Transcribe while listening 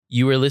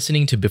You are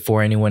listening to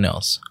Before Anyone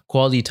Else,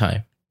 Quality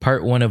Time,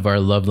 part 1 of our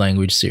love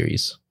language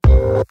series.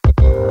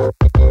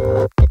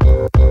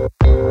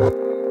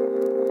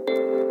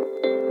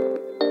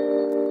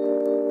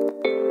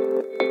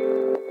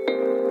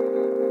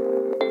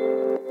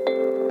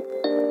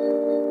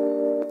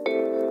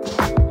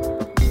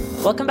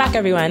 Welcome back,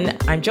 everyone.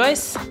 I'm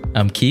Joyce.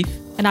 I'm Keith.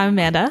 And I'm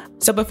Amanda.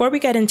 So before we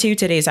get into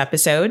today's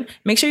episode,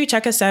 make sure you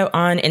check us out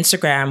on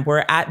Instagram.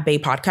 We're at Bay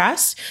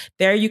Podcast.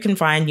 There you can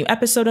find new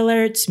episode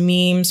alerts,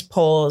 memes,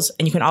 polls,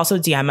 and you can also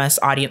DM us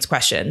audience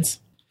questions.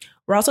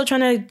 We're also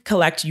trying to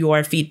collect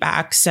your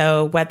feedback.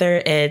 So whether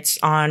it's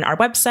on our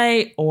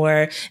website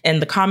or in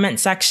the comment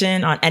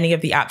section on any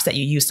of the apps that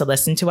you use to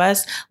listen to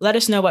us, let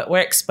us know what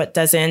works, what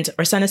doesn't,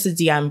 or send us a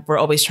DM. We're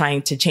always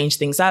trying to change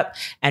things up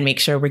and make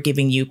sure we're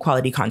giving you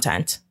quality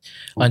content.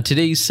 On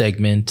today's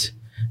segment,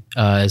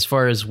 as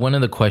far as one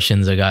of the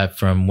questions I got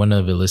from one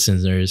of the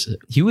listeners,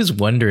 he was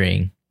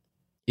wondering,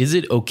 is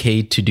it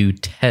okay to do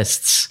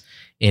tests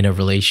in a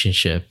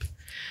relationship?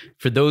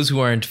 For those who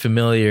aren't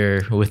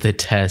familiar with a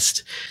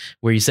test,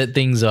 where you set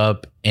things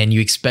up and you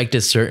expect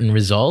a certain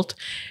result,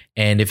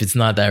 and if it's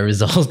not that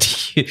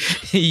result,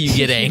 you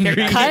get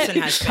angry. Cut.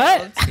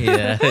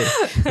 Yeah,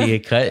 you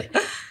get cut.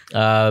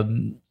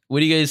 What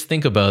do you guys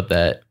think about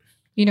that?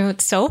 You know,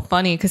 it's so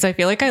funny because I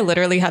feel like I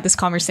literally had this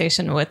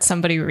conversation with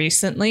somebody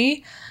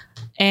recently,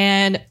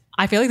 and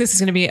I feel like this is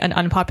going to be an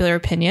unpopular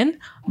opinion,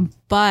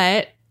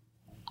 but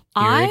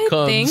I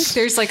think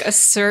there's like a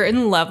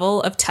certain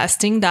level of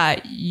testing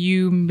that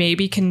you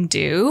maybe can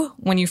do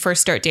when you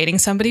first start dating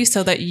somebody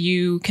so that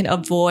you can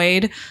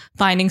avoid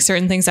finding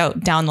certain things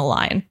out down the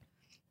line.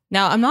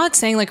 Now, I'm not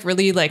saying like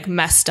really like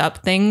messed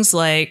up things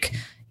like,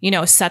 you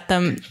know, set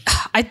them.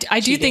 I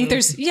do think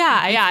there's,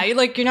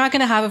 like you're not going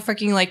to have a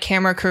freaking like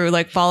camera crew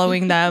like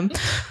following them.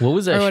 What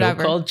was that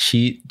show called?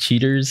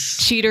 Cheaters?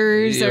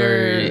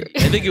 Or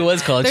I think it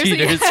was called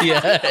Cheaters.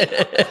 Yeah.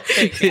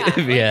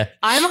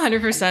 I'm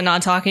 100%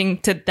 not talking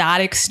to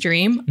that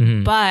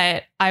extreme,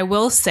 but I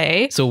will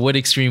say. So what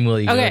extreme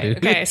will you go to?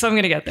 Okay, so I'm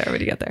going to get there.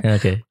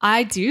 Okay.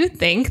 I do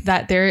think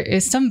that there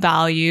is some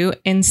value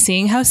in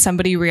seeing how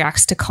somebody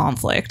reacts to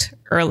conflict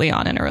early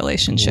on in a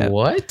relationship.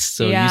 What?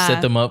 So you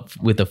set them up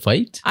with a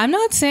fight? I'm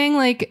not saying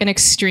like an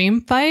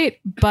extreme fight,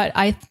 but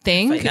I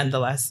think fight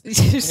nonetheless.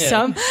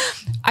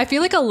 I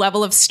feel like a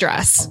level of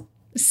stress,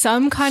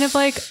 some kind of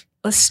like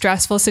a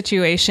stressful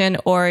situation,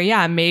 or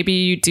maybe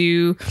you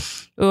do.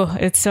 Oh,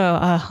 it's so,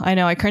 I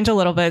know I cringe a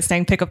little bit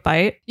saying pick a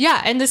fight.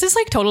 Yeah. And this is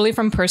like totally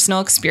from personal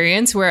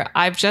experience where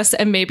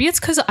and maybe it's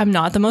because I'm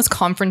not the most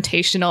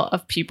confrontational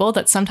of people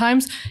that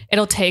sometimes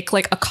it'll take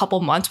like a couple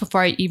months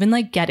before I even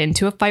like get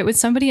into a fight with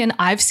somebody. And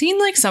I've seen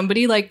like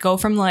somebody like go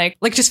from like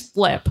just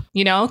flip,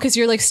 you know, because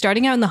you're like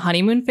starting out in the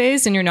honeymoon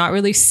phase and you're not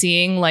really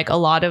seeing like a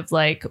lot of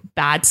like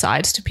bad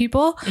sides to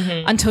people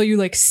until you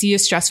like see a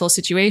stressful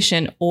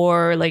situation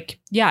or like,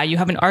 you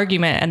have an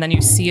argument and then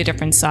you see a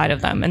different side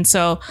of them. And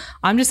so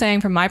I'm just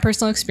saying from my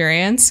personal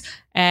experience,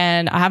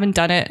 and I haven't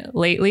done it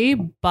lately,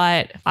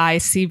 but I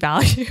see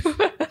value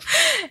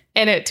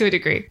in it to a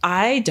degree.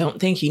 I don't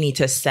think you need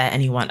to set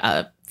anyone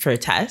up for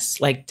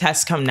tests. Like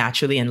tests come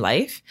naturally in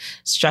life.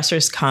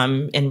 Stressors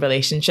come in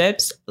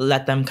relationships.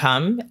 Let them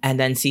come and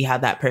then see how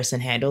that person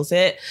handles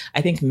it.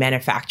 I think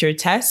manufactured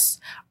tests,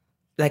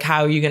 like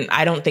how you can,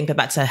 I don't think that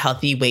that's a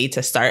healthy way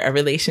to start a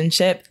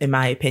relationship, in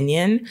my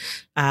opinion.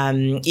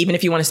 Even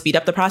if you want to speed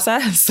up the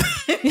process.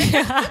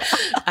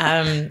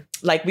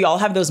 Like we all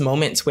have those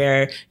moments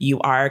where you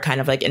are kind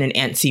of like in an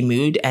antsy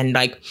mood and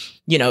like,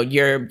 you know,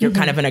 you're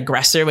kind of an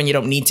aggressor when you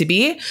don't need to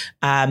be.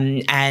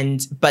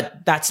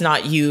 But that's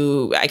not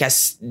you, I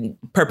guess,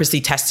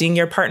 purposely testing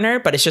your partner,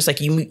 but it's just like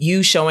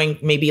you showing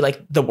maybe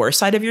like the worst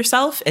side of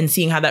yourself and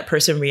seeing how that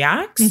person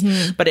reacts,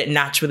 but it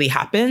naturally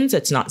happens.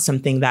 It's not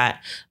something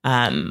that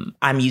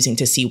I'm using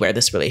to see where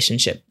this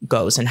relationship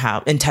goes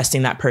and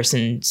testing that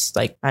person's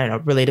like, I don't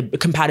know, related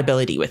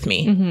compatibility with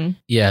me.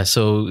 Yeah.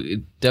 So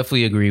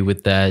definitely agree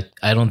with that.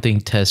 I don't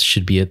think tests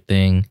should be a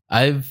thing.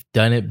 I've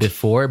done it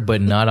before,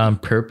 but not on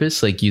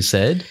purpose. Like you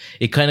said,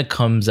 it kind of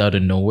comes out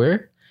of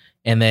nowhere.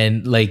 And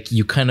then like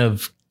you kind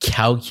of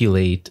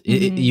calculate,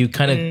 you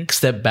kind of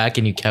step back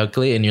and you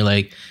calculate and you're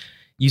like,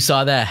 you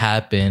saw that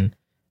happen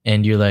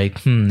and you're like,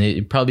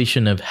 it probably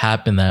shouldn't have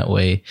happened that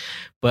way.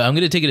 But I'm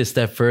going to take it a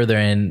step further,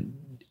 and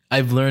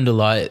I've learned a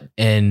lot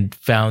and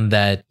found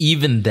that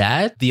even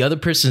that the other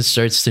person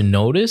starts to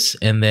notice,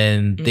 and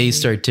then they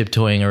start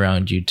tiptoeing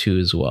around you too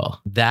as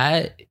well.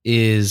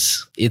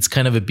 It's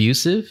kind of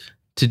abusive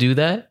to do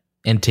that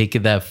and take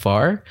it that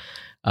far.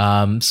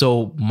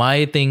 So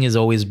my thing has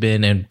always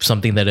been, and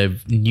something that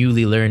I've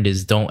newly learned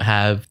is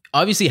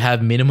obviously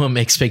have minimum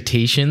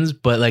expectations,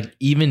 but like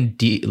even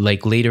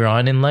like later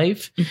on in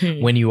life,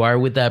 when you are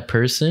with that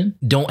person,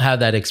 don't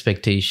have that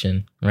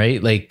expectation,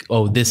 right? Like,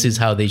 oh, this is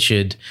how they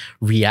should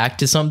react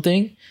to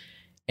something.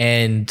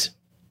 And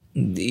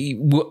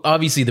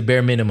obviously the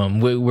bare minimum.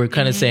 We're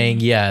kind of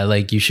saying, yeah,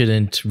 like you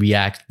shouldn't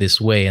react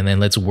this way, and then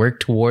let's work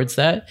towards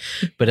that.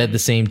 But at the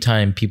same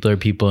time, people are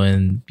people,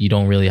 and you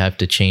don't really have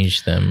to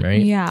change them,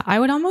 right? Yeah, I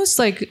would almost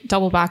like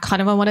double back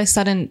kind of on what I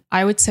said, and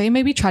I would say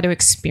maybe try to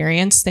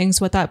experience things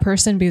with that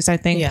person, because I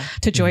think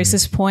to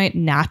Joyce's point,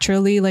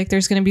 naturally, like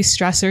there's going to be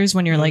stressors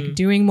when you're like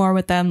doing more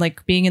with them,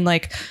 like being in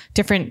like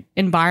different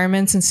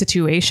environments and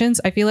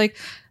situations. I feel like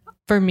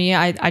for me,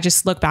 I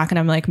just look back and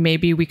I'm like,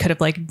 maybe we could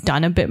have like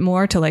done a bit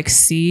more to like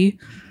see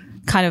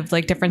kind of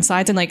like different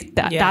sides, and like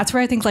that's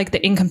where I think like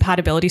the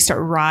incompatibilities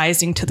start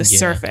rising to the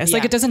surface.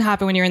 Like it doesn't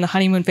happen when you're in the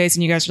honeymoon phase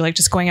and you guys are like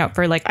just going out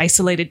for like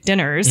isolated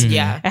dinners. It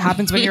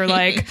happens when you're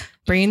like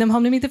bringing them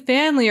home to meet the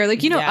family, or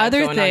like, you know,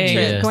 other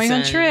things, going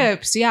on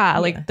trips.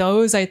 Like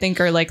those I think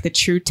are like the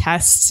true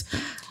tests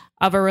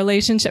of a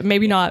relationship.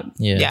 Maybe not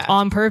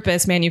on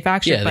purpose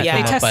manufactured, but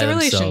they test the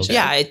relationship.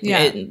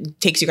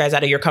 It takes you guys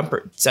out of your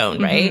comfort zone,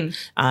 right?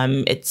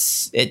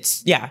 It's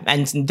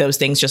and those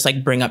things just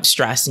like bring up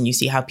stress, and you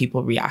see how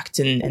people react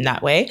in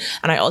that way.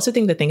 And I also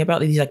think the thing about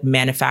these like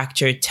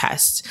manufactured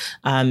tests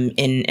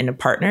in a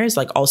partner is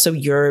like also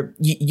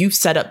you've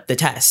set up the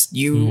test.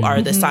 You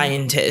are the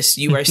scientist.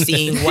 You are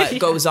seeing what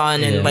goes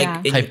on in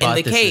like in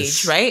the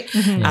cage, right?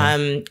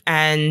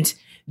 And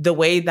the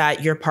way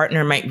that your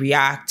partner might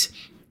react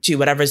to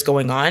whatever's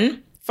going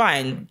on,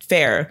 fine,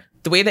 fair.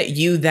 The way that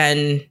you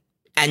then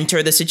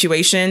enter the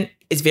situation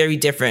is very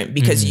different,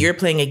 because you're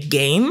playing a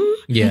game.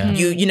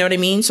 You know what I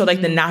mean? So like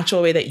the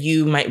natural way that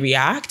you might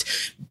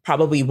react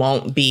probably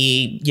won't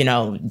be, you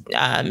know,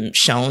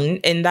 shown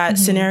in that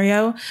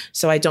scenario.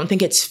 So I don't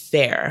think it's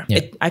fair.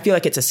 I feel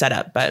like it's a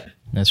setup, but.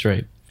 That's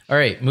right. All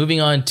right,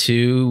 moving on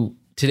to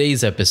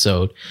today's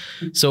episode.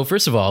 So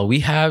first of all,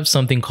 we have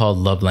something called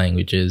Love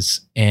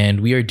Languages, and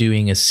we are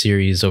doing a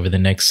series over the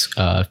next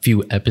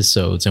few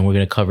episodes, and we're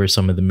going to cover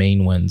some of the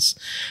main ones.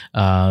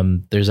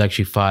 There's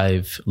actually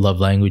 5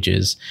 love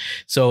languages.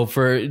 So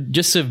for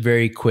just a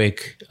very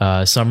quick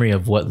summary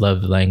of what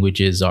love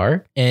languages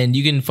are, and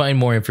you can find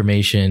more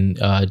information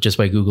just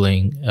by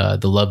Googling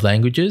the love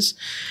languages.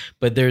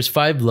 But there's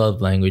 5 love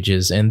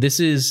languages, and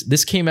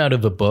this came out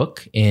of a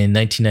book in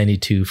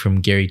 1992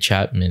 from Gary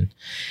Chapman,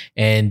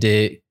 and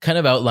it kind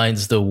of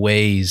outlines the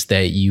ways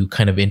that you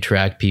kind of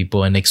interact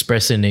people and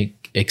express and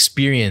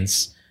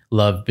experience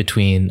love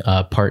between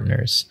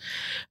partners.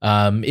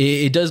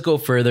 It does go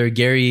further.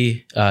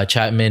 Gary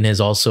Chapman has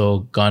also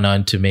gone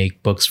on to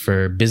make books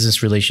for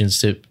business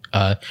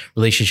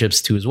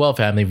relationships too as well,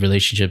 family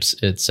relationships,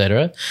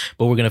 etc.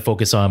 But we're going to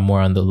focus on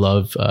more on the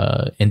love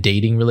and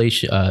dating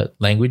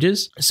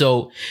languages.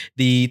 So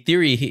the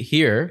theory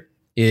here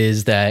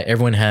is that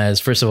everyone has,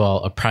 first of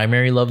all, a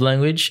primary love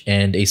language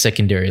and a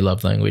secondary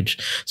love language.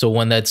 So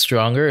one that's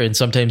stronger, and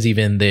sometimes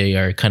even they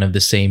are kind of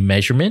the same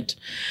measurement.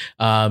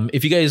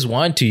 If you guys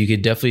want to, you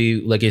could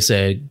definitely, like I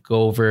said,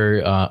 go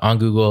over on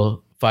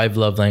Google 5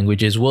 love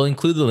languages. We'll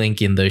include the link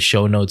in the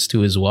show notes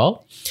too as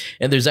well.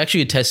 And there's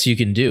actually a test you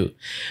can do.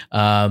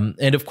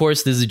 And of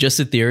course, this is just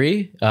a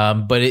theory,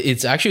 but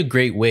it's actually a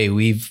great way.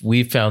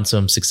 We've found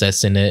some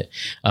success in it.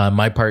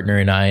 My partner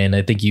and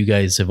I think you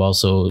guys have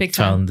also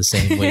found the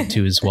same way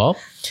too as well.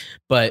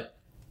 But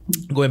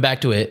going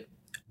back to it,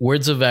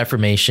 words of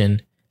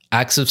affirmation,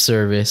 acts of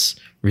service,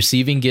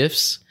 receiving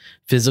gifts,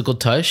 physical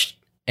touch,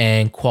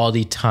 and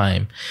quality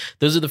time.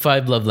 Those are the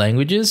 5 love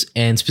languages.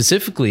 And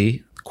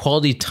specifically,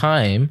 quality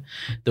time,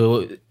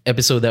 the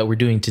episode that we're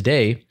doing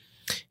today,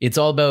 it's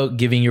all about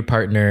giving your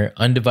partner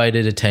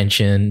undivided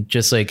attention,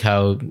 just like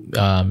how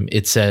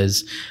it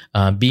says,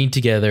 being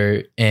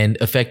together and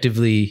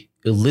effectively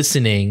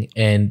listening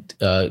and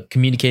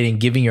communicating,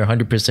 giving your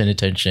 100%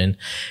 attention,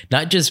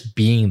 not just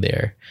being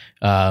there,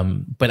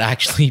 but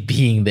actually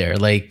being there,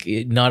 like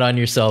not on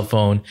your cell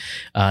phone,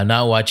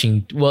 not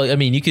watching. Well, I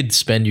mean, you could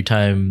spend your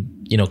time,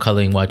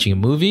 cuddling, watching a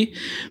movie,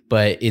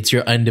 but it's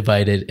your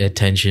undivided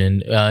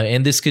attention.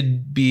 And this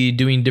could be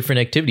doing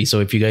different activities.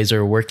 So if you guys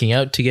are working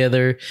out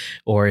together,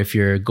 or if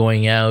you're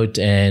going out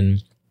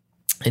and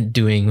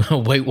doing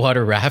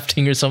whitewater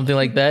rafting or something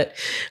like that,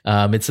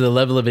 it's the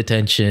level of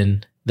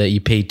attention that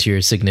you pay to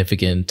your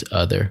significant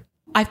other.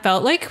 I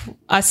felt like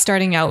us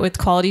starting out with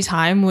quality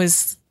time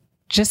was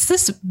just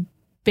this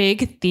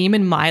big theme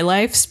in my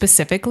life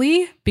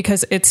specifically,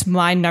 because it's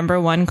my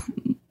number one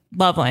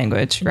love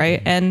language, right?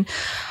 Mm-hmm. And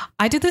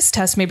I did this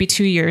test maybe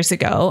 2 years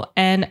ago,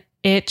 and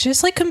it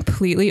just like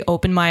completely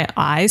opened my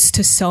eyes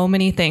to so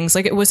many things.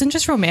 Like it wasn't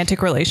just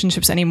romantic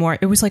relationships anymore.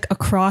 It was like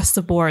across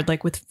the board,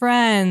 like with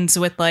friends,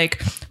 with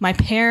like my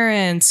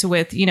parents,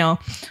 with,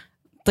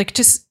 like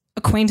just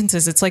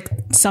acquaintances. It's like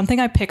something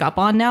I pick up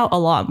on now a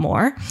lot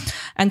more.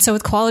 And so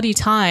with quality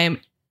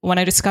time, when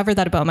I discovered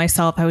that about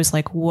myself, I was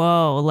like,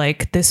 whoa,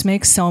 like this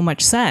makes so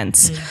much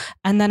sense.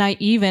 And then I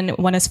even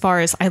went as far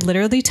as I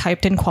literally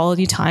typed in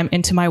quality time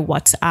into my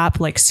WhatsApp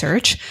like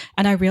search.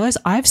 And I realized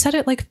I've said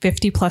it like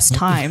 50 plus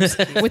times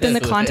within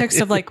the context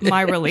of like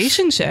my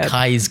relationship.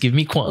 Guys, give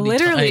me quality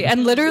time.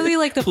 And literally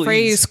like the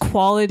phrase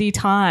quality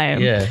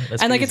time. Yeah.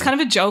 And like, it's kind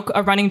of a joke,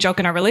 a running joke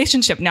in our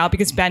relationship now,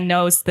 because Ben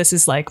knows this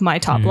is like my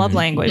top love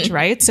language,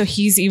 right? So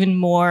he's even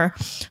more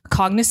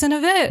cognizant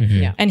of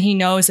it. And he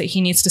knows that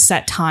he needs to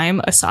set time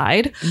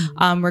aside,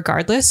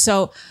 regardless.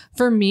 So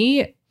for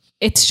me,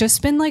 it's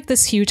just been like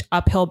this huge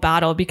uphill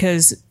battle,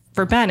 because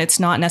for Ben, it's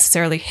not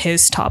necessarily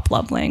his top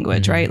love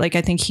language, right? Like,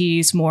 I think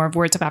he's more of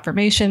words of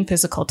affirmation,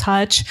 physical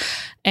touch,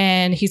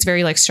 and he's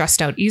very like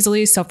stressed out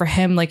easily. So for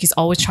him, like, he's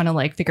always trying to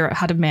like figure out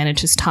how to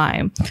manage his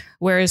time.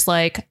 Whereas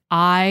like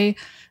I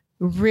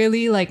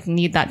really like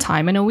need that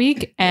time in a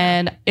week.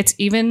 And it's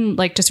even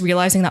like just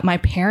realizing that my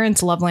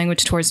parents' love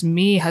language towards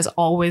me has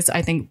always,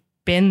 I think,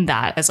 been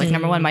that as like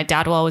number one. My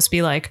dad will always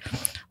be like,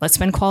 let's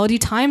spend quality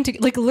time to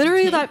like,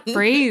 literally that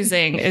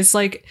phrasing is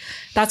like,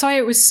 that's why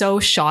it was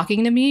so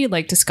shocking to me,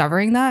 like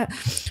discovering that,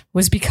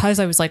 was because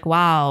I was like,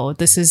 wow,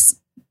 this is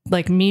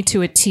like me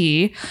to a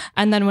T.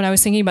 And then when I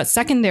was thinking about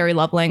secondary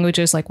love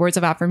languages like words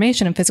of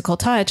affirmation and physical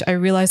touch, I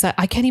realized that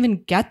I can't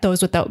even get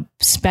those without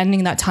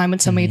spending that time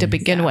with somebody to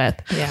begin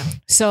with.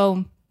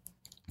 So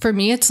for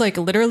me, it's like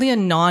literally a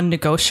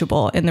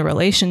non-negotiable in the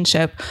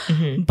relationship.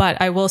 But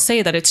I will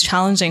say that it's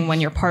challenging when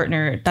your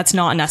partner, that's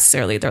not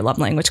necessarily their love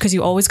language, because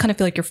you always kind of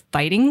feel like you're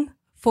fighting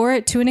for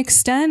it to an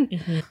extent.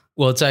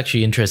 Well, it's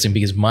actually interesting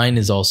because mine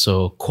is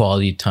also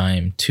quality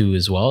time too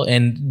as well.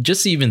 And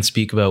just to even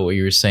speak about what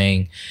you were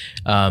saying,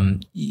 I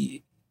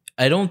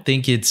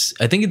think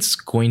it's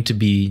going to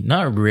be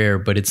not rare,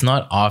 but it's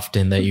not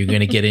often that you're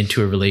going to get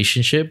into a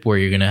relationship where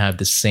you're going to have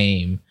the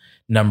same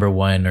number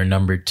one or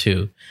number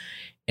two.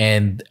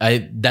 And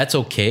that's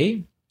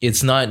okay.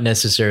 It's not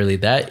necessarily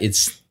that.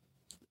 It's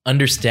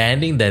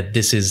understanding that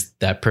this is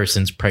that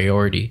person's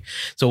priority.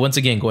 So once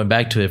again, going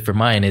back to it, for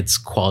mine, it's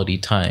quality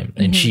time.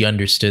 And she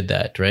understood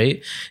that,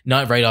 right?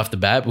 Not right off the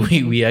bat.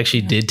 We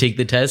actually did take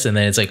the test, and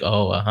then it's like,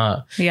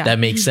 oh, that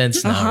makes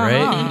sense now,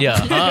 right?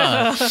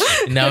 Yeah.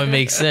 Now it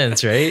makes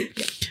sense, right?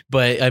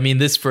 But I mean,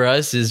 this for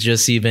us is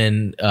just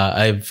even,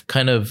 I've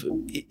kind of,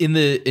 in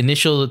the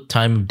initial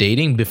time of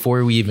dating,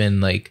 before we even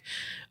like,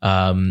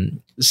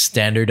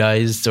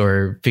 standardized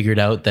or figured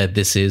out that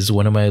this is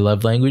one of my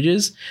love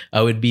languages,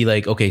 I would be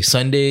like, okay,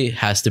 Sunday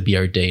has to be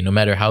our day, no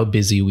matter how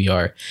busy we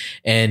are.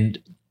 And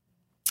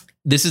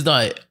this is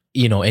not,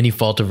 any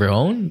fault of her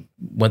own.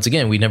 Once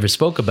again, we never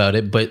spoke about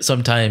it, but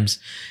sometimes,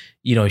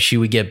 she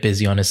would get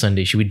busy on a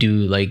Sunday. She would do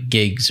like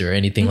gigs or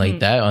anything like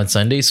that on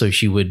Sunday. So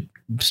she would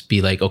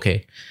be like,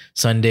 okay,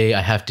 Sunday,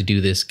 I have to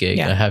do this gig.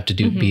 I have to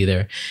be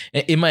there.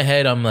 In my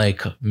head, I'm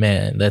like,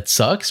 man, that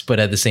sucks. But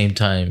at the same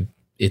time,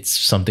 it's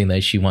something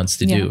that she wants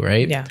to do,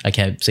 right? Yeah. I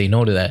can't say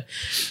no to that.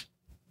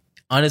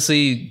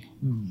 Honestly,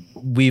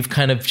 we've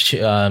kind of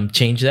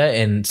changed that,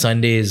 and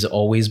Sunday has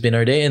always been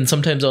our day. And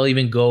sometimes I'll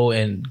even go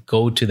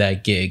to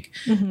that gig.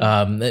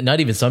 Not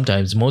even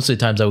sometimes. Most of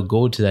the times I would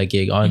go to that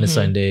gig on a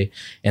Sunday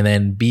and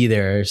then be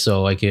there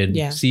so I could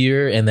see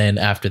her. And then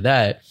after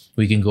that,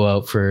 we can go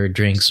out for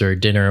drinks or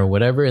dinner or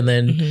whatever. And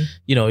then,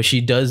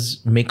 she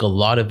does make a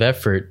lot of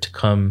effort to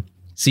come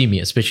see me,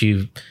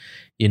 especially,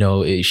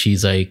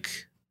 she's like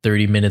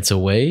 30 minutes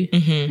away,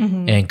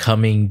 and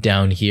coming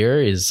down here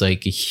is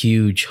like a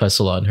huge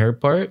hustle on her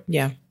part.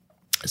 Yeah.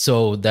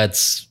 So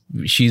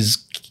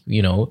she's,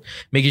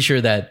 making sure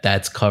that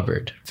that's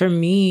covered. For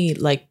me,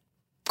 like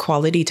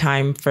quality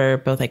time for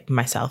both like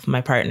myself and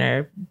my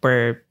partner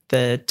were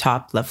the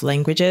top love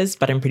languages,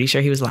 but I'm pretty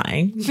sure he was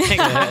lying.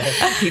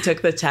 He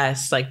took the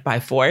test like by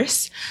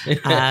force.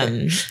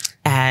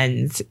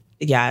 And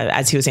yeah,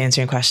 as he was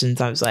answering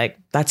questions, I was like,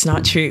 that's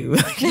not true.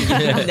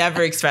 You've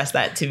never expressed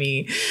that to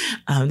me.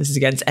 This is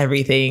against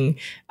everything.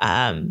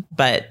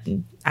 But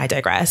I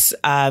digress.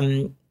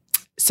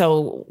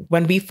 So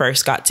when we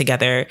first got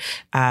together,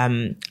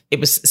 it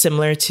was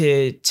similar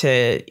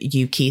to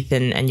you, Keith,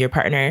 and your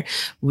partner.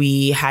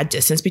 We had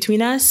distance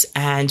between us,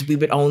 and we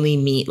would only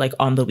meet like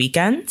on the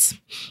weekends.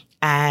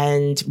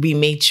 And we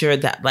made sure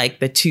that like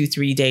the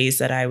 2-3 days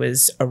that I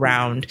was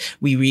around,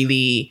 we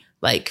really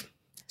like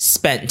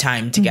spent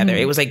time together.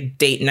 It was like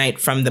date night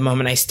from the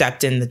moment I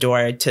stepped in the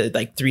door to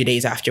like 3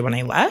 days after when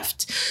I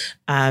left.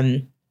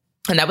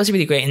 And that was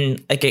really great.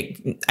 And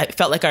like I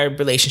felt like our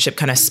relationship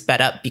kind of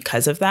sped up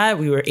because of that.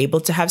 We were able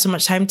to have so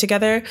much time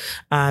together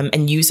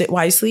and use it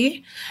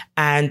wisely.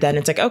 And then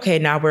it's like, okay,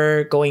 now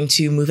we're going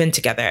to move in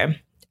together.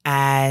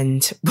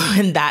 And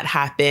when that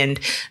happened,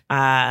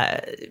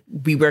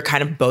 we were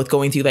kind of both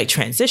going through like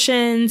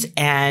transitions,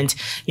 and,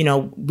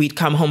 we'd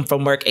come home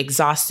from work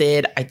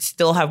exhausted. I'd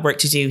still have work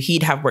to do.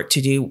 He'd have work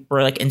to do.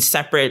 We're like in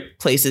separate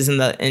places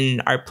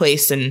in our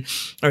place,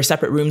 or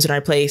separate rooms in our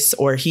place,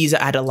 or he's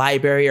at a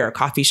library or a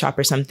coffee shop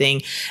or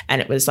something.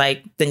 And it was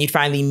like, then you'd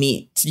finally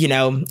meet,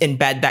 in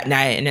bed that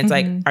night. And it's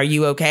like, are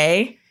you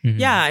okay?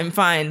 Yeah, I'm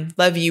fine.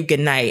 Love you. Good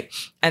night.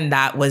 And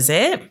that was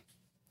it.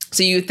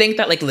 So you think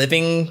that like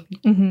living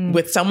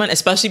with someone,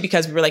 especially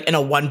because we were like in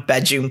a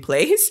 1-bedroom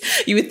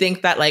place, you would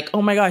think that like,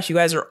 oh my gosh, you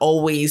guys are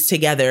always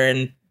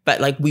together, but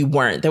like we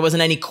weren't. There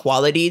wasn't any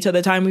quality to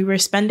the time we were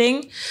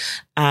spending.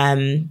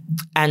 And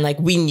like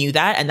we knew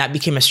that, and that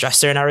became a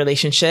stressor in our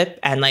relationship.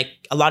 And like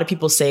a lot of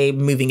people say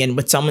moving in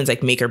with someone's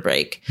like make or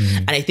break.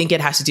 And I think it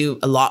has to do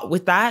a lot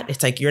with that.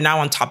 It's like you're now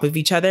on top of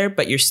each other,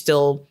 but you're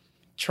still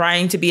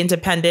trying to be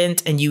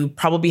independent, and you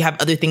probably have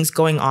other things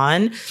going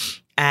on.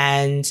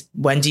 And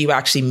when do you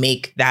actually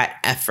make that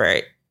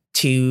effort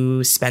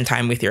to spend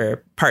time with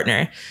your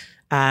partner?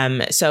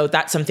 So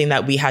that's something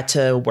that we had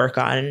to work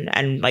on.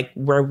 And like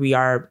where we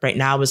are right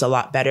now is a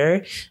lot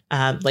better.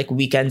 Like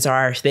weekends are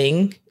our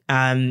thing.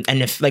 And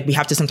if like we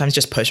have to sometimes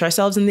just push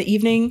ourselves in the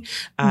evening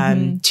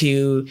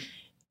to,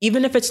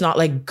 even if it's not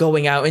like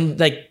going out and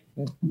like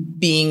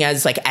being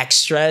as like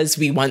extra as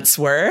we once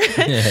were,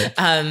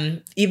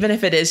 even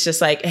if it is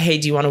just like, hey,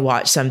 do you want to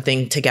watch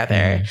something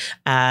together?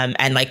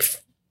 And like,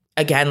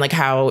 again, like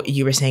how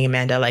you were saying,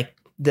 Amanda, like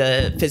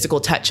the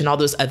physical touch and all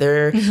those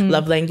other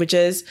love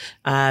languages,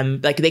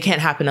 like they can't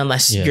happen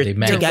unless you're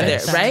together,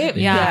 right?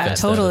 Yeah,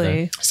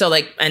 totally. So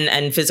like,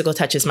 and physical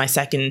touch is my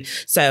second.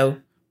 So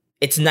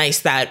it's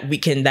nice that we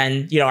can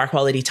then, you know, our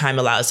quality time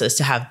allows us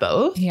to have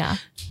both. Yeah.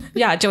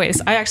 Yeah,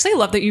 Joyce, I actually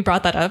love that you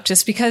brought that up,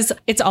 just because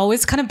it's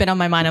always kind of been on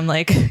my mind. I'm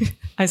like,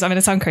 I'm going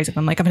to sound crazy.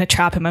 I'm like, I'm going to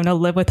trap him. I'm going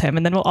to live with him.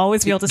 And then we'll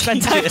always be able to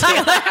spend time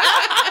together.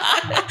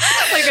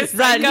 Like a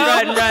run.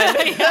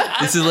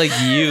 This is like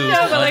you.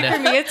 No, but like for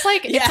me, it's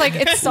like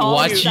it's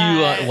solved.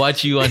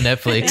 Watch you on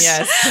Netflix.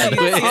 Yes.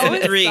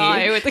 Honestly.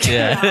 I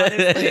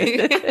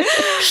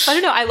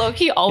don't know. I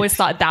low-key always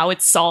thought that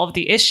would solve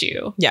the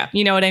issue. Yeah.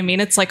 You know what I mean?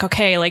 It's like,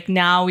 okay, like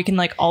now we can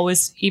like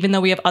always, even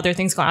though we have other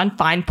things going on,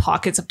 find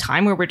pockets of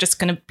time where we're just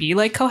going to be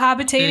like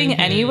cohabitating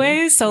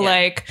anyways. So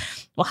like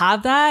we'll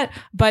have that.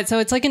 But so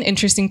it's like an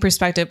interesting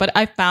perspective. But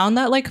I found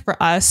that like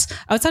for us,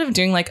 outside of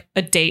doing like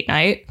a date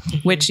night,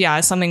 which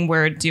is something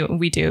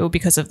we do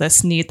because of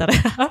this need that I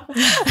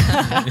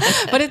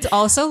have. But it's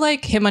also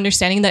like him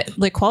understanding that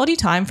like quality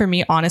time for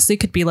me, honestly,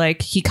 could be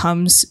like he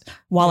comes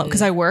while,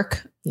 because I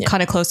work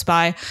kind of close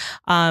by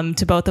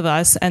to both of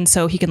us. And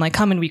so he can like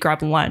come and we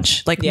grab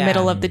lunch like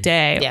middle of the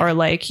day or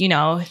like, you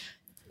know,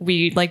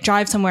 we like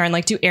drive somewhere and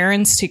like do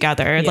errands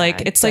together. Yeah,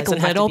 like it's like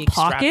little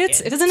pockets.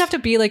 It doesn't have to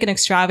be like an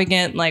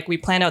extravagant, like we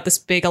plan out this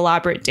big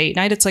elaborate date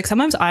night. It's like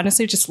sometimes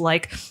honestly just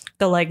like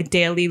the like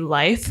daily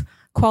life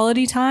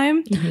quality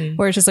time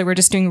where it's just like we're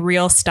just doing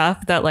real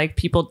stuff that like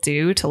people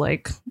do to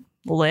like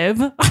live.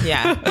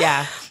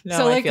 Yeah. No,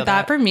 so like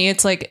that for me,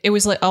 it's like it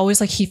was like always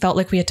like he felt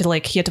like he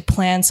had to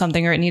plan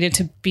something, or it needed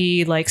to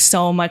be like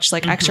so much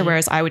like extra,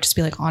 whereas I would just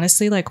be like,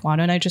 honestly, like why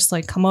don't I just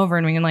like come over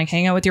and we can like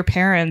hang out with your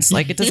parents?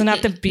 Like it doesn't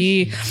have to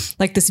be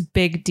like this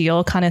big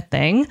deal kind of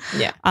thing.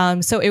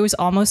 So it was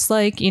almost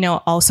like, you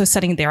know, also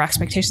setting their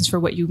expectations for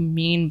what you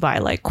mean by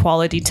like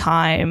quality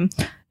time,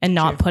 and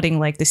not putting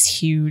like this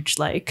huge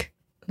like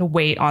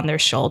weight on their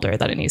shoulder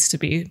that it needs to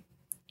be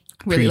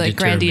really like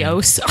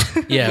grandiose.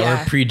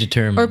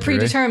 Or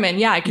predetermined.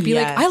 Yeah, it could be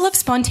like, I love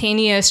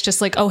spontaneous,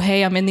 just like, oh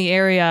hey, I'm in the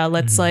area,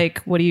 let's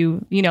like, what do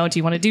you want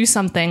to do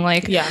something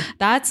like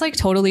that's like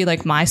totally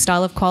like my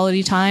style of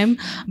quality time.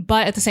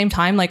 But at the same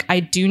time, like I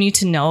do need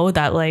to know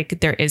that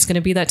like there is going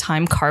to be that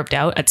time carved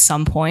out at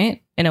some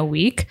point in a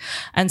week.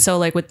 And so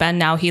like with Ben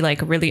now, he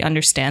like really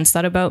understands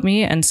that about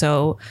me. And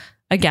so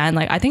again,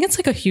 like I think it's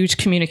like a huge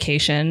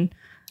communication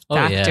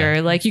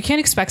factor. Like you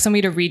can't expect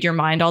somebody to read your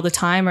mind all the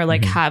time, or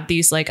like have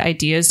these like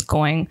ideas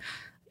going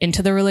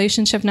into the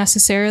relationship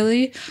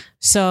necessarily.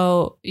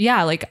 So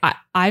yeah, like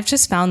I've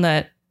just found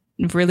that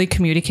really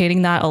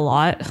communicating that a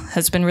lot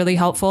has been really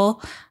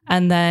helpful.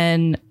 And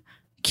then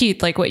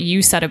Keith, like what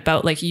you said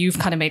about like you've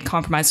kind of made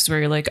compromises where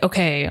you're like,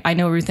 okay, I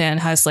know Ruth Ann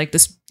has like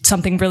this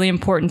something really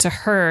important to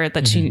her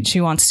that she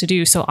wants to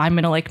do, so I'm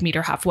gonna like meet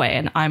her halfway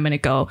and I'm gonna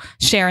go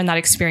share in that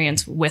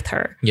experience with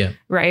her.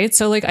 Right.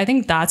 So like I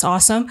think that's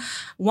awesome.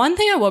 One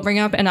thing I will bring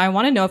up, and I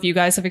want to know if you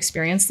guys have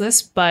experienced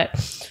this,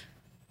 but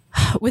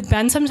with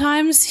Ben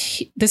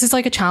sometimes this is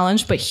like a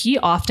challenge, but he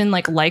often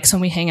like likes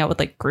when we hang out with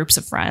like groups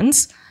of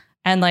friends.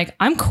 And like,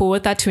 I'm cool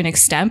with that to an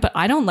extent, but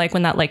I don't like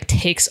when that like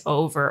takes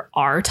over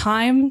our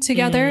time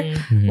together.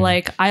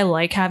 Like I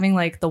like having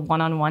like the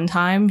one-on-one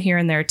time here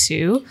and there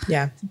too.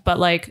 But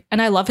like,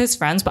 and I love his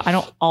friends, but I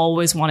don't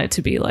always want it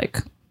to be like,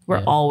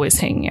 we're always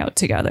hanging out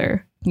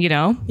together, you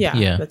know?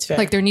 Yeah. That's fair.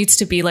 Like there needs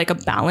to be like a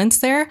balance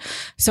there.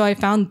 So I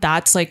found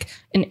that's like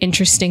an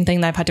interesting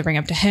thing that I've had to bring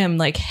up to him.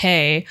 Like,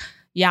 hey,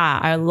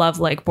 yeah, I love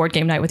like board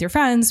game night with your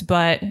friends,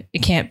 but it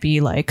can't be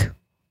like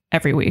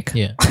every week.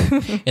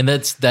 And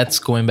that's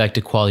going back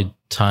to quality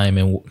time,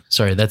 and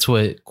that's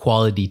what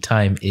quality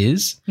time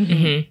is. I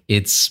think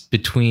it's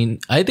between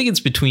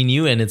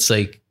you, and it's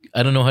like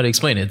I don't know how to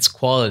explain it. It's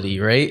quality,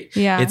 right?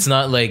 Yeah. It's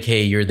not like,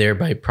 hey, you're there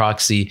by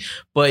proxy,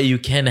 but you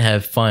can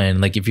have fun.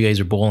 Like if you guys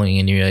are bowling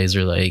and you guys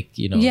are like,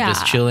 you know,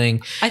 just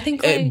chilling. I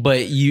think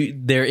but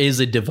there is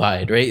a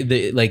divide,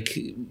 right? Like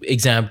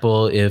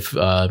example, if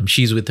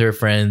she's with her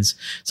friends,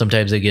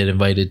 sometimes I get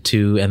invited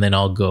too, and then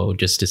I'll go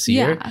just to see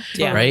her,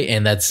 Yeah. right?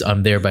 And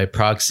I'm there by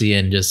proxy,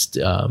 and just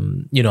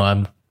you know,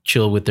 I'm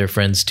chill with their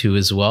friends too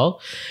as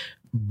well.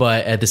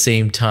 But at the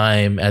same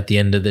time, at the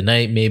end of the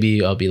night,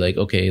 maybe I'll be like,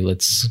 okay,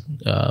 let's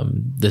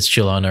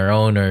chill on our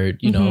own, or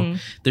you know,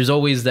 there's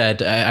always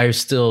that.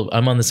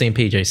 I'm on the same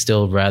page. I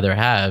still rather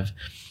have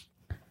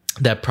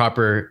that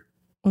proper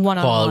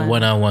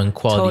one-on-one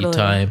quality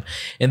time.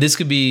 And this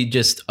could be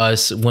just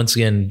us, once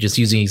again, just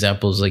using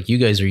examples like you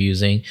guys are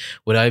using.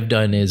 What I've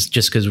done is,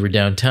 just because we're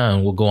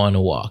downtown, we'll go on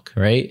a walk,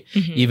 right?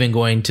 Even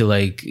going to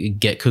like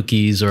get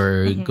cookies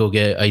or go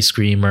get ice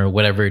cream or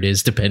whatever it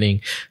is, depending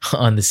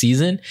on the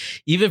season.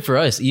 Even for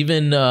us,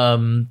 even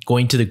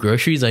going to the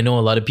groceries, I know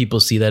a lot of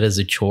people see that as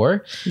a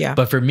chore. Yeah.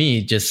 But for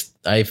me,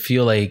 I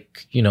feel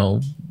like, you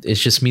know,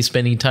 it's just me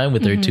spending time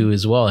with her too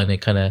as well. And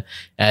it kind of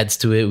adds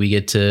to it. We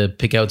get to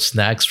pick out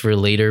snacks for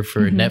later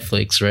for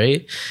Netflix,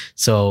 right?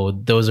 So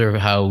those are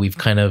how we've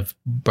kind of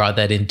brought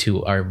that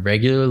into our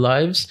regular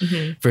lives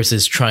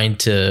versus trying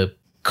to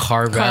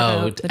carve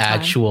out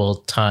actual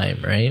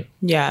time, right?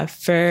 Yeah.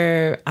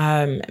 For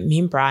me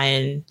and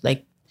Brian,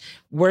 like,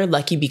 we're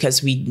lucky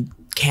because we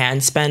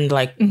can spend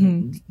like,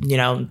 you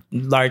know,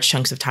 large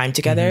chunks of time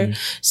together.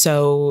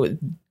 So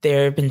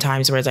there have been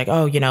times where it's like,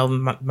 oh, you know,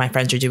 my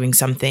friends are doing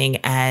something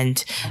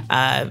and,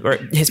 or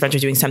his friends are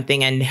doing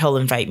something, and he'll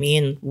invite me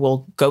and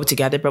we'll go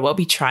together. But what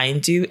we try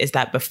and do is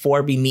that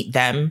before we meet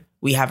them,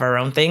 we have our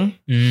own thing.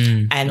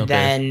 And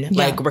then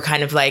like, we're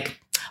kind of like,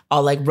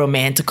 all like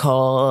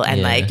romantical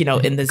and like, you know,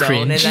 in the zone.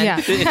 Cringe. And then,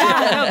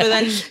 but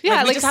then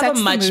like, we just have a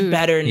much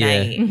better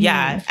night.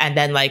 Yeah. And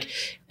then like,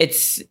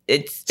 it's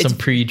some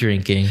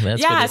pre-drinking.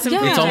 That's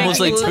what it's almost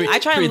like I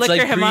try and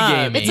liquor him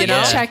up. It's like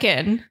a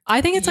check-in.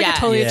 I think it's like a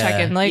totally a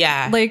check-in. Like,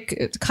 like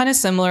it's kind of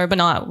similar, but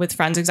not with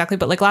friends exactly.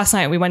 But like last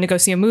night we went to go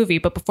see a movie,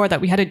 but before that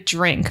we had a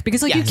drink,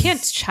 because like you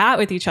can't chat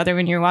with each other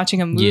when you're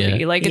watching a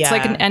movie. Like it's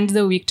like an end of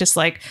the week, just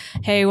like,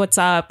 hey, what's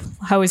up?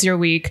 How was your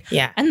week?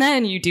 Yeah. And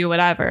then you do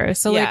whatever.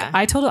 So like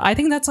I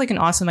think that's like an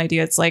awesome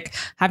idea. It's like,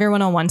 have your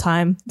one-on-one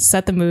time,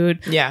 set the mood.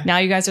 Yeah. Now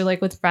you guys are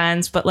like with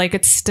friends, but like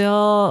it's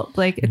still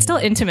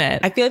intimate.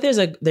 I feel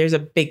like there's a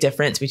big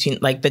difference between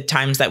like the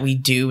times that we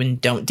do and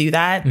don't do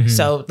that.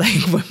 So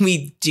like when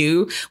we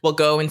do, we'll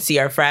go and see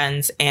our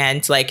friends,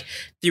 and like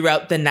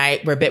throughout the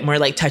night we're a bit more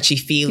like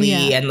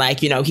touchy-feely and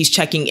like, you know, he's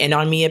checking in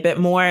on me a bit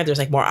more. There's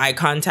like more eye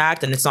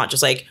contact, and it's not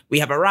just like, we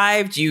have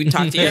arrived, you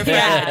talk to your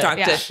friend,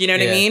 to, you know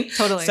what I mean?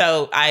 Totally.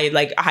 So I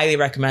like highly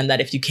recommend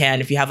that if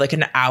you have like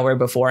an hour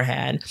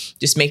beforehand,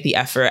 just make the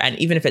effort. And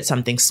even if it's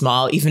something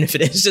small, even if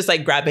it is just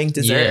like grabbing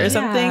dessert or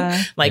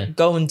something, like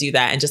go and do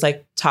that and just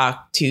like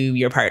talk to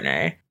your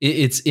partner.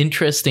 It's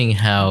interesting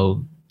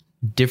how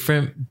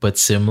different but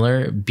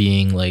similar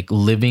being like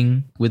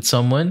living with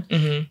someone,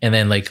 and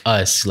then like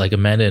us, like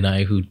Amanda and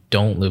I, who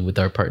don't live with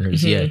our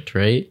partners yet,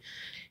 right?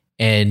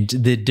 And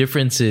the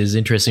difference is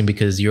interesting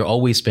because you're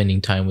always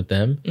spending time with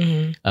them,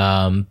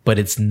 but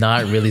it's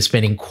not really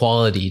spending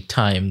quality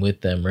time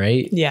with them,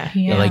 right? Yeah.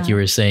 Like you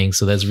were saying.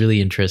 So that's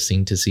really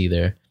interesting to see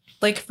there.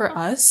 Like for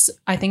us,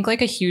 I think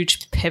like a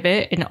huge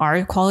pivot in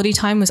our quality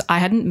time was I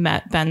hadn't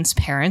met Ben's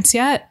parents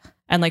yet.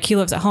 And like he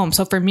lives at home.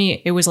 So for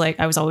me, it was like,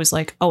 I was always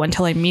like, oh,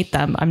 until I meet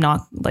them, I'm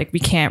not like, we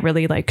can't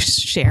really like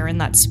share in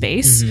that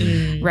space.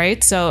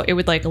 Right. So it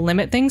would like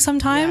limit things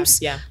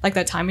sometimes. Yeah. Like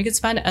that time we could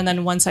spend. And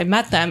then once I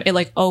met them, it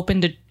like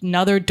opened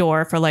another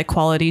door for like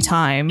quality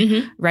time.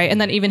 Right. And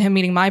then even him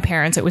meeting my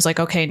parents, it was like,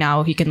 okay,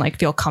 now he can like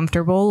feel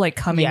comfortable like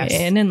coming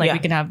in, and like we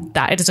can have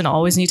that. It doesn't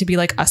always need to be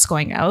like us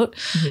going out.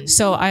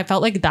 So I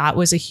felt like that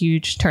was a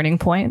huge turning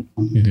point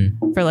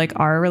for like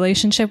our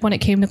relationship when it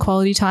came to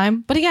quality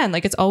time. But again,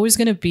 like it's always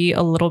going to be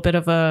a little bit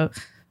of a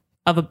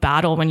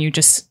battle when you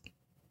just,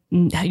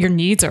 your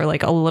needs are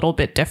like a little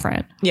bit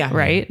different.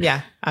 Right.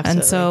 Yeah.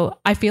 Absolutely. And so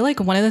I feel like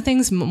one of the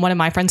things one of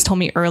my friends told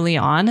me early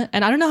on,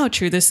 and I don't know how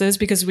true this is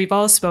because we've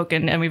all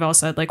spoken and we've all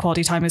said like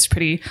quality time is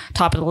pretty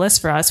top of the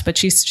list for us, but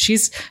she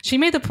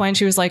made the point,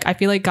 she was like, I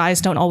feel like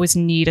guys don't always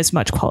need as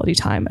much quality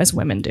time as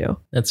women do.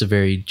 That's a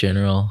very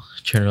generalizing.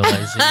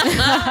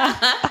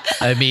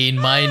 I mean,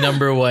 my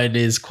number one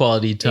is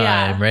quality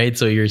time, right?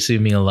 So you're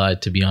assuming a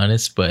lot, to be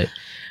honest, but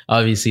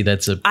obviously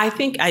that's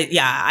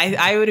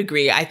I would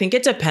agree. I think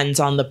it depends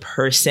on the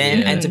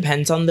person and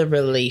depends on the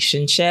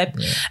relationship.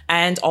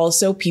 And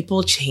also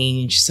people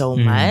change so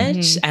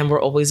much and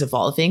we're always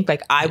evolving.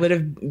 Like I would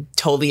have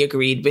totally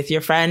agreed with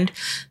your friend.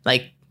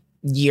 Like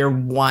year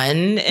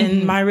one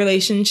in my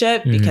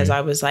relationship because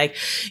I was like,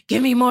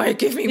 give me more.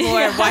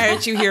 Why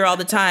aren't you here all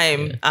the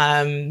time?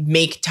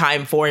 Make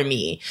time for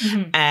me.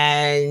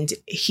 And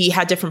he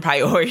had different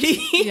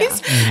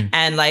priorities.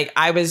 And like,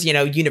 I was,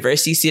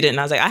 university student and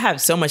I was like, I have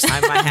so much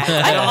time in my hands.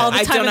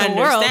 I don't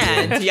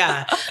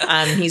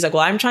understand. He's like,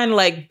 well, I'm trying to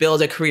like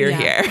build a career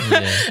here.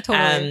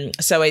 Totally.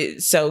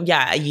 So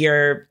a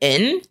year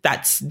in,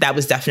 that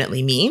was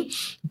definitely me.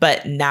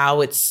 But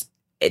now it's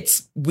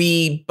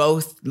we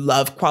both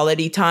love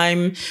quality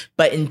time,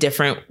 but in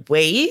different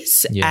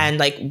ways. And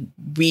like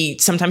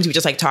sometimes we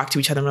just like talk to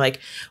each other and we're like,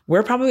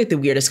 we're probably like the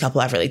weirdest couple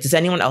ever. Like, does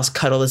anyone else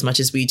cuddle as much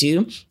as we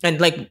do? And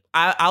like,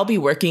 I'll be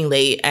working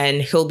late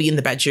and he'll be in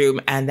the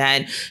bedroom and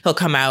then he'll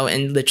come out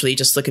and literally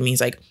just look at me.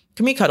 He's like,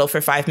 can we cuddle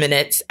for 5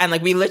 minutes? And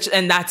like, we literally,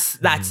 and that's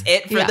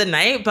it for the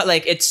night. But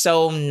like, it's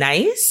so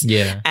nice.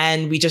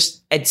 And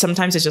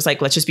sometimes it's just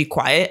like, let's just be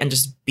quiet and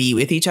just be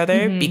with each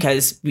other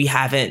because we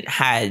haven't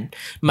had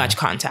much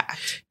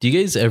contact. Do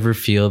you guys ever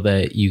feel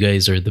that you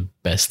guys are the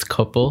best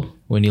couple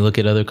when you look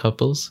at other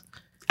couples?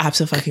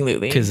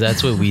 Absolutely. Because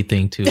that's what we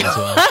think too as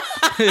well.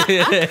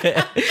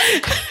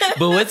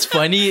 But what's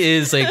funny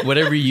is like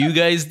whatever you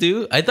guys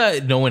do, I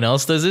thought no one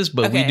else does this,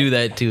 but we do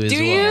that too as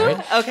well.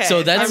 Right? Okay.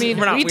 So that's we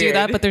do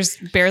that, but there's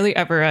barely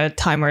ever a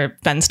time where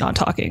Ben's not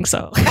talking.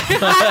 So, so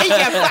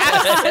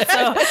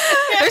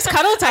there's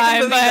cuddle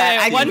time,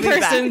 but one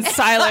person's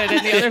silent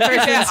and the other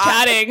person's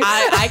chatting.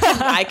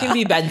 I can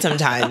be Ben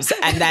sometimes,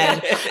 and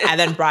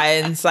then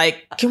Brian's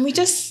like, "Can we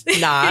just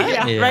not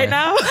right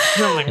now?"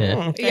 And I'm like,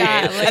 okay.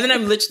 And then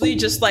I'm literally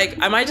just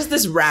like, am I just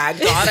this rag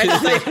doll? I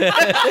just like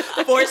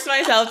force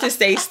myself to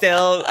stay still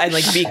and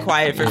like be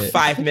quiet for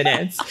 5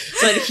 minutes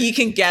so that he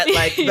can get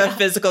like the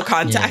physical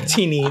contact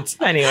he needs.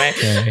 Anyway.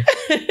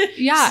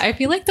 I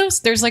feel like there's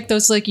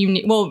those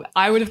unique, well,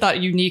 I would have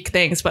thought unique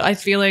things, but I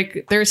feel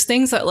like there's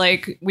things that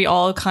like we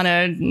all kind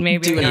of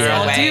maybe do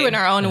in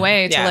our own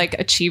way to like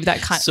achieve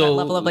that that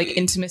level of like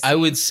intimacy. I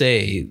would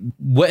say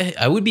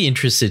I would be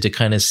interested to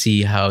kind of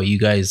see how you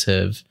guys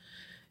have,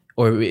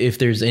 or if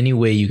there's any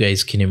way you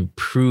guys can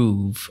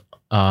improve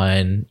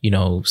on,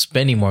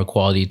 spending more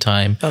quality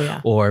time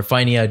or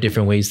finding out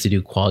different ways to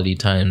do quality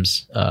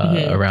times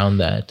around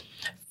that.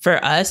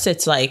 For us,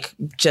 it's like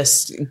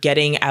just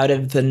getting out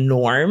of the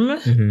norm.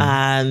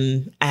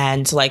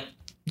 And like,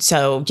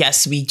 so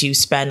yes, we do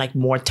spend like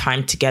more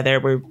time together.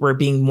 We're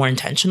being more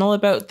intentional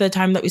about the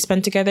time that we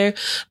spend together,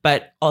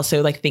 but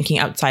also like thinking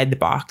outside the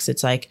box.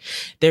 It's like,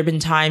 there've been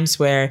times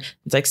where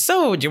it's like,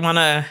 so do you want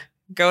to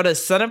go to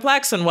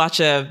Cineplex and watch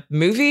a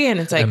movie? And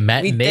it's like,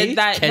 we did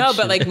that. No,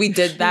 but like we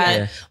did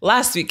that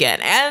last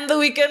weekend and the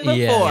weekend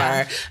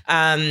before.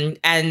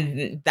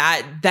 And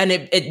that, then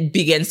it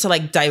begins to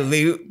like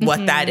dilute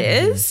what that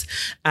is.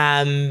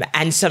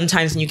 And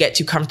sometimes when you get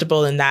too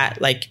comfortable in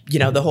that, like,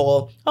 the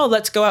whole, oh,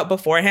 let's go out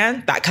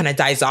beforehand, that kind of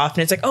dies off.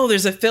 And it's like, oh,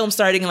 there's a film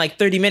starting in like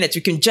 30 minutes.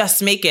 We can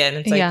just make it. And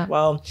it's like,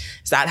 well,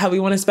 is that how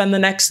we want to spend the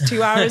next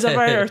 2 hours of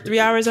or 3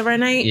 hours of our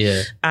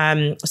night?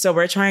 So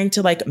we're trying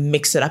to like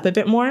mix it up a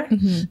bit more.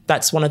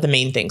 That's one of the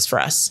main things for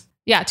us.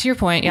 Yeah, to your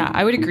point. Yeah,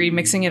 I would agree.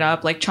 Mixing it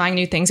up, like trying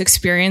new things,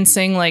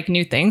 experiencing like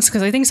new things.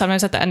 Because I think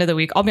sometimes at the end of the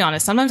week, I'll be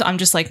honest, sometimes I'm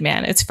just like,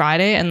 man, it's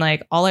Friday. And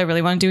like all I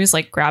really want to do is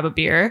like grab a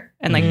beer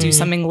and like do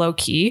something low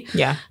key.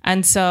 Yeah.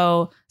 And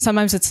so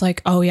sometimes it's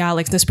like, oh yeah,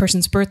 like this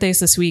person's birthday's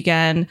this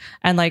weekend.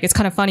 And like, it's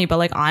kind of funny, but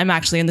like, I'm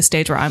actually in the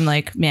stage where I'm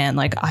like, man,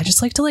 like I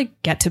just like to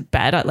like get to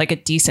bed at like a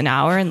decent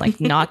hour and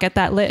like not get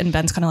that lit. And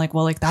Ben's kind of like,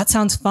 well, like that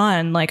sounds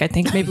fun. Like, I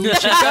think maybe we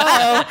should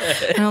go.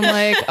 And I'm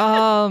like,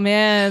 oh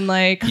man,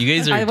 like you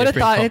guys are I would have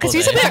thought, because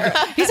he's a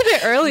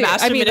bit early.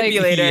 Master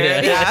manipulator.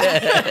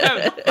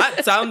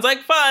 That sounds like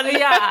fun.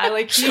 Yeah.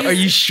 Like, are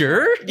you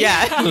sure?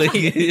 Yeah.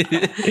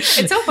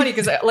 It's so funny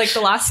because like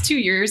the last 2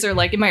 years or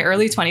like in my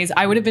early 20s,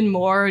 I would have been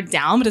more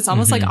down, but it's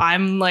almost like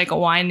I'm like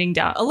winding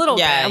down a little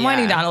bit. I'm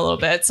winding down a little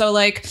bit. So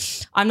like,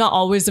 I'm not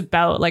always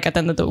about like at the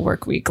end of the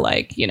work week,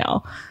 like,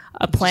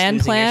 a plan.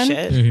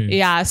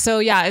 Yeah. So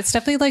yeah, it's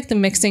definitely like the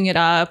mixing it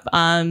up.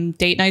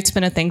 Date night's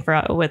been a thing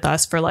with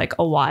us for like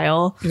a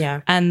while.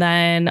 Yeah. And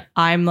then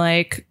I'm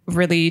like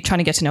really trying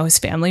to get to know his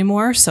family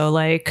more. So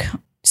like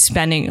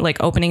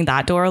opening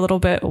that door a little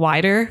bit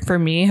wider for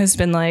me has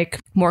been like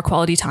more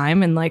quality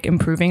time and like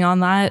improving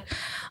on that.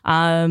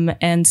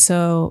 And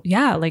so,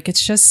 yeah, like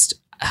it's just,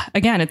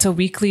 again, it's a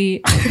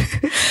weekly,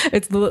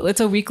 it's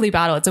a weekly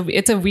battle.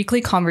 It's a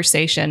weekly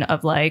conversation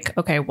of like,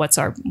 okay, what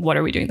are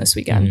we doing this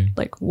weekend?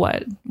 Like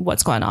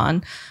what's going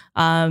on?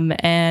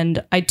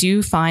 And I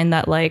do find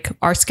that like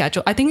our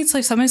schedule, I think it's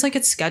like sometimes like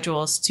it's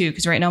schedules too.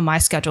 Cause right now my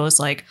schedule is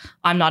like,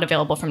 I'm not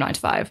available from 9 to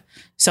 5.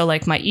 So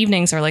like my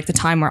evenings are like the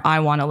time where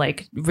I want to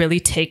like really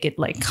take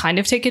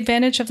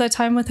advantage of that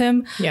time with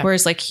him. Yeah.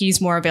 Whereas like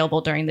he's more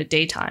available during the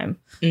daytime.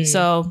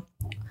 So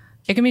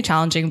it can be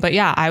challenging, but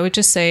yeah, I would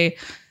just say,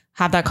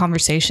 have that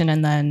conversation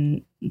and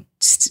then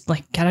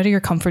like get out of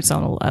your comfort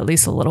zone at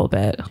least a little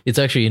bit. It's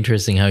actually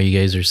interesting how you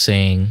guys are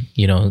saying,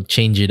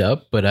 change it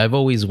up. But I've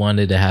always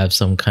wanted to have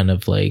some kind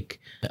of like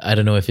I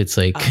don't know if it's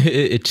like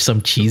it's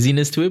some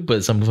cheesiness to it,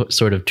 but some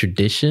sort of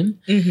tradition.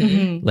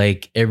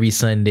 Like every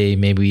Sunday,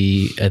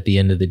 maybe at the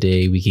end of the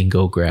day, we can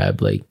go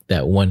grab like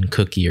that one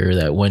cookie or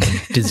that one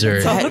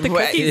dessert. The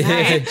cookies.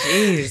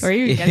 Jeez. Where are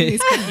you getting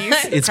these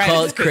cookies? It's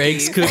called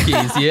Craig's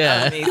Cookies.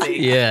 Yeah.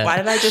 Amazing. Yeah. Why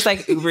did I just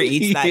like Uber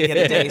Eats that the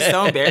other day?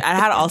 So embarrassed. I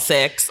had all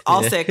six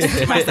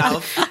to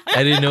myself.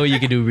 I didn't know you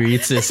could do Uber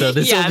Eats this. So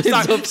this Yeah, I'm opens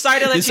sorry, up, sorry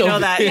to let this you know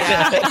op- that.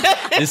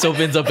 Yeah. This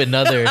opens up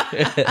another.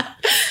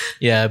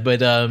 Yeah,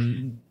 but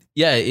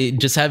yeah,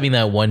 just having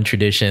that one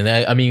tradition.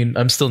 I mean,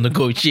 I'm still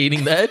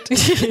negotiating that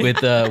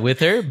with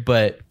her,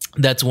 but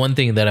that's one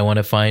thing that I want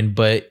to find.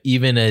 But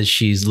even as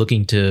she's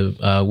looking to,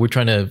 we're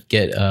trying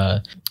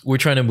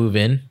to move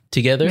in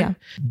together. Yeah.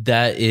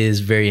 That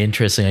is very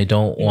interesting. I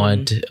don't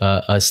want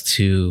us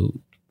to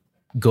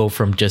go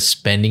from just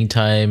spending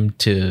time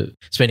to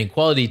spending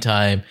quality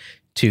time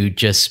to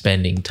just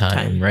spending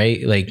time,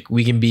 right? Like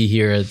we can be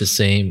here at the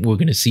same, we're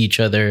going to see each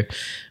other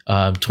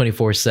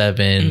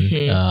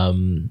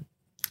 24/7.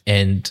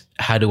 And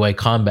how do I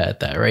combat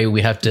that, right?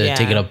 We have to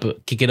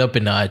kick it up a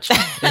notch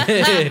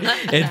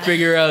and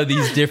figure out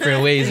these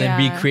different ways and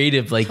be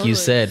creative, like you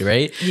said,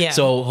 right? Yeah.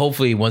 So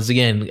hopefully, once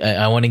again,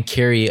 I want to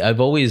carry,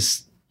 I've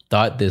always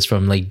thought this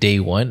from like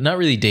day one, not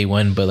really day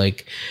one, but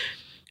like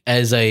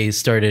as I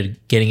started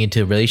getting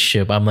into a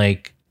relationship, I'm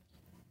like,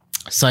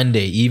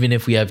 Sunday, even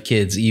if we have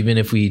kids, even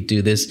if we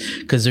do this,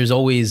 because you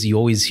always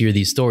hear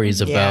these stories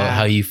about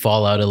how you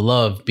fall out of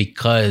love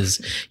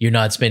because you're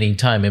not spending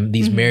time, and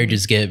these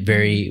marriages get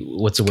very,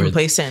 what's the word?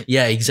 Complacent.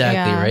 Yeah,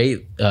 exactly. Right.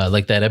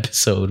 Like that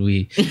episode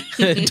we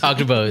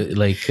talked about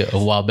like a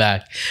while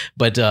back,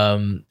 but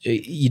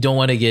you don't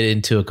want to get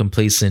into a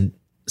complacent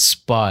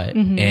spot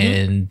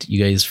and you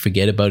guys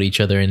forget about each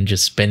other, and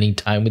just spending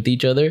time with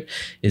each other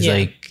is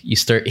like you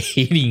start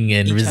hating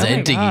and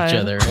resenting each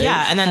other, right?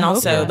 Yeah, and then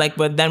also like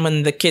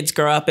when the kids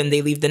grow up and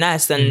they leave the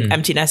nest, then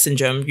empty nest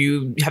syndrome,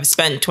 you have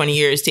spent 20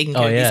 years taking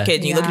care of these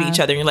kids, and you look at each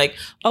other and you're like,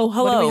 oh,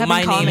 hello,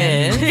 my name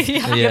is you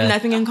have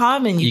nothing in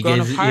common, you've grown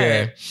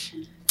apart.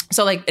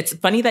 So like it's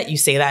funny that you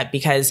say that,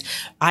 because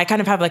I kind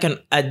of have like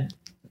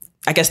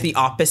I guess the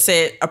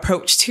opposite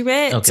approach to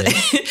it. Okay.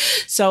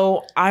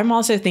 So I'm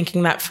also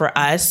thinking that for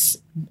us,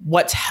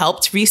 what's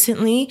helped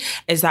recently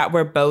is that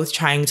we're both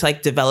trying to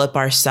like develop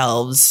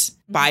ourselves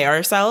by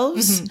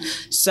ourselves.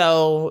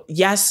 So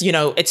yes,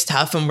 it's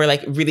tough and we're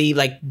like really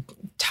like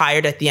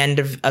tired at the end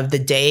of the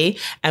day,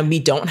 and we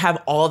don't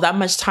have all that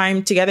much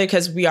time together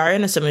because we are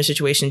in a similar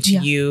situation to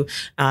you,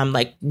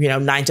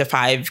 9 to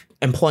 5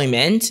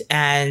 employment.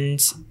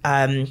 And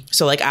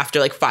so like after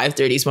like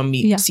 5:30 is when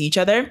we see each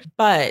other.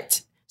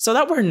 But so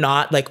that we're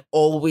not like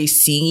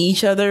always seeing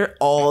each other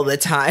all the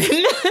time,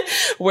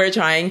 we're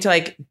trying to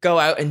like go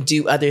out and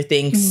do other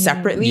things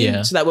separately,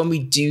 so that when we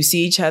do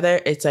see each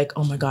other, it's like,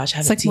 oh my gosh, I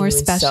haven't seen you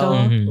in so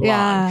long.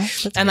 Yeah,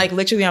 and like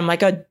literally, I'm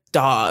like a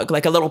dog,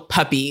 like a little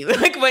puppy,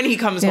 like when he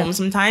comes home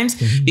sometimes,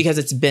 because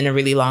it's been a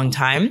really long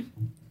time.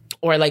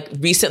 Or like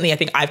recently, I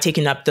think I've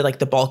taken up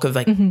the bulk of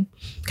like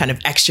kind of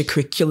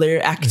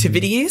extracurricular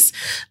activities,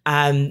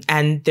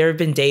 and there have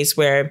been days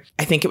where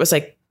I think it was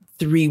like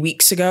 3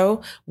 weeks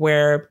ago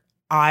where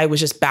I was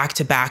just back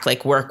to back,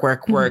 like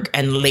work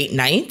and late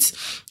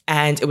nights.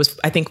 And it was,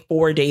 I think,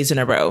 4 days in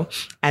a row.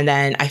 And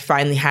then I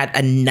finally had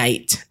a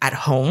night at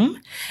home,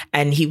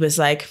 and he was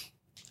like,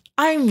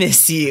 I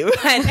miss you.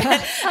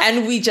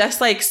 And we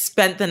just like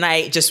spent the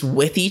night just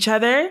with each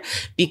other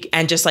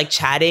and just like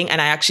chatting.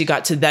 And I actually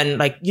got to then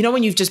like,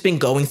 when you've just been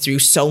going through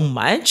so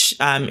much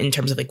in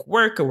terms of like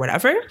work or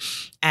whatever,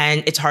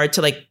 and it's hard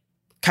to like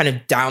kind of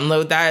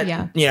download that,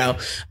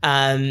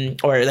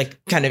 or like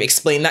kind of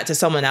explain that to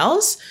someone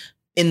else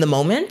in the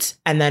moment.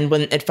 And then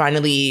when it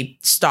finally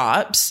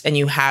stops and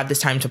you have this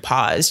time to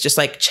pause, just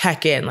like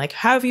check in, like,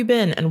 how have you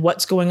been and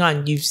what's going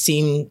on? You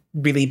seem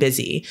really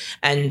busy.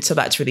 And so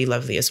that's really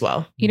lovely as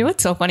well. You know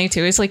what's so funny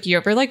too is like you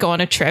ever like go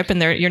on a trip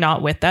and you're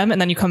not with them, and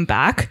then you come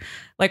back.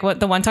 Like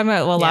the one time,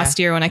 last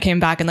year when I came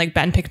back and like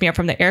Ben picked me up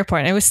from the airport,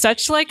 and it was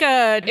such like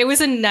it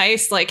was a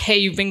nice like, hey,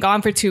 you've been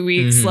gone for 2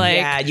 weeks.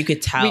 Like, you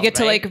could tell we get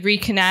to like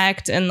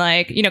reconnect, and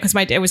like, because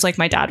it was like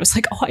my dad was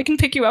like, oh, I can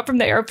pick you up from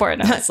the airport,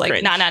 and I was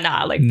like,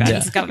 nah, like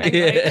Ben's coming.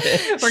 Like,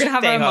 we're gonna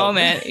have our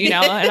moment, And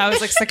I was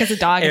like sick as a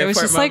dog, and it was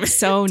just like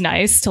so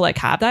nice to like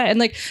have that. And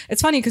like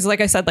it's funny because like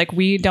I said, like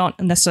we don't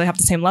necessarily have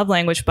the same love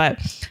language, but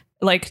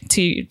like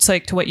to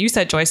what you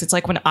said, Joyce, it's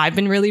like when I've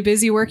been really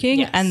busy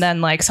working, and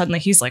then like suddenly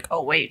he's like,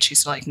 oh wait,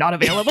 she's like not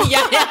available.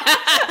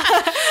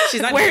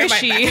 She's not. Where is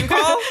she?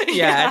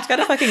 It's got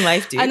a fucking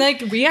life, dude. And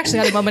like we actually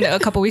had a moment a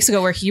couple weeks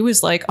ago where he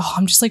was like, oh,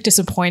 I'm just like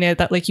disappointed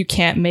that like you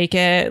can't make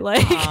it.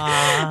 Like,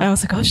 and I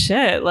was like, oh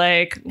shit,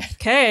 like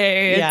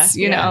okay, it's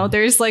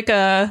there's like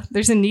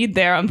there's a need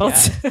there on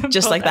both.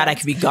 Just both like that, I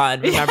could be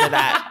gone. Remember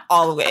that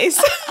always.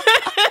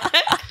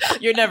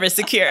 You're never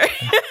secure.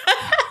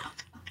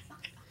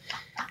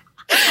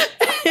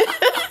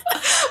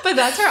 But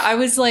that's where I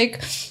was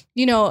like,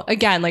 you know,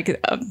 again,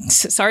 like,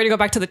 sorry to go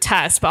back to the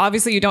test, but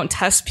obviously you don't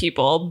test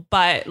people,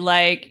 but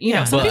like, you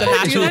know, some but people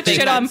I do that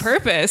shit on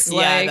purpose.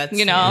 Like, that's-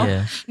 you know,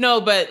 Yeah.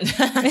 No, but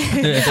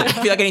I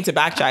feel like I need to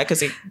backtrack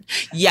because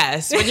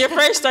yes, when you're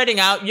first starting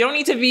out, you don't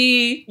need to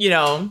be, you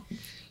know,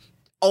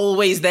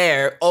 always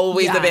there,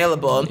 always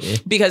available,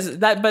 because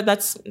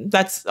that's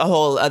a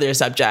whole other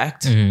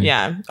subject.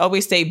 Yeah.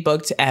 Always stay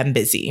booked and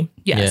busy.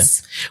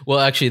 yes. Yeah. Well,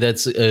 actually,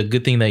 that's a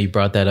good thing that you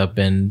brought that up,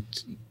 and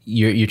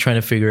you're trying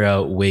to figure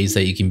out ways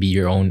that you can be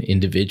your own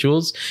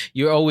individuals.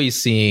 You're always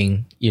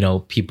seeing, you know,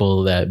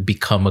 people that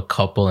become a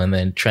couple and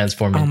then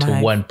transform into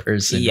one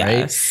person,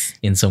 right?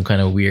 In some kind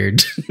of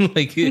weird,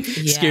 like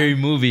scary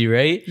movie,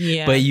 right?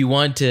 Yeah. But you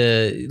want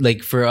to,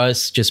 like, for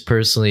us, just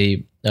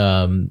personally,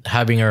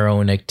 having our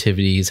own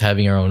activities,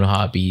 having our own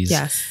hobbies.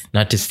 Yes.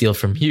 Not to steal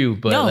from you,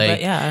 but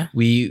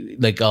we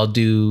like I'll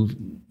do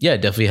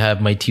definitely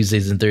have my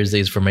Tuesdays and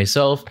Thursdays for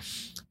myself.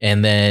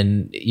 And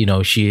then, you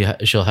know,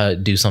 she'll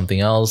do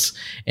something else.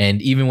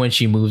 And even when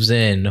she moves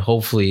in,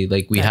 hopefully,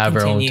 like, we have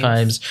our own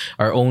times,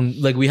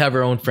 we have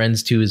our own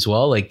friends too as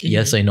well. Like,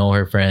 yes, I know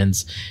her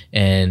friends,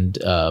 and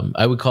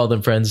I would call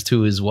them friends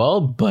too as well.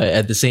 But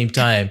at the same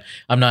time,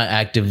 I'm not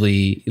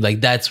actively,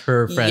 like, that's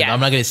her friend. I'm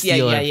not going to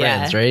steal her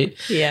friends, right?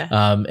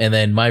 Yeah. And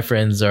then my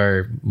friends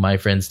are my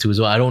friends too as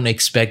well. I don't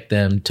expect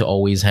them to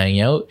always hang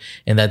out,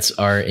 and that's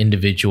our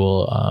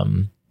individual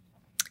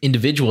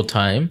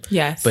time.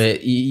 Yes.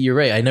 But you're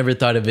right. I never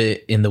thought of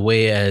it in the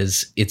way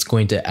as it's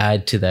going to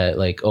add to that,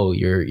 like, oh,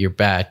 you're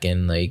back,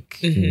 and like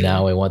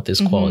now I want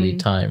this quality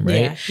time,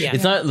 right? Yeah.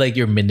 It's not like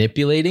you're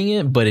manipulating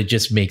it, but it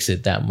just makes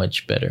it that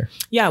much better.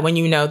 Yeah, when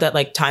you know that,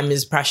 like, time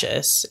is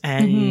precious,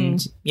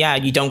 and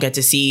you don't get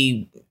to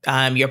see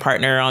your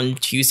partner on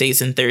Tuesdays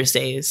and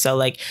Thursdays. So,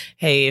 like,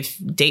 hey, if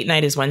date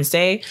night is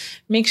Wednesday,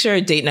 make sure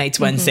date night's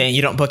Wednesday and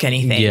you don't book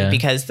anything,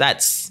 because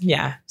that's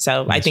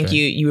So I think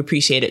you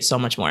appreciate it so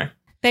much more.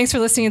 Thanks for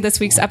listening to this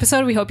week's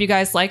episode. We hope you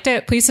guys liked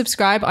it. Please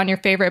subscribe on your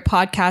favorite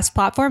podcast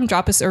platform.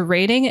 Drop us a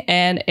rating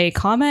and a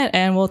comment,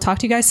 and we'll talk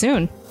to you guys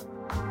soon.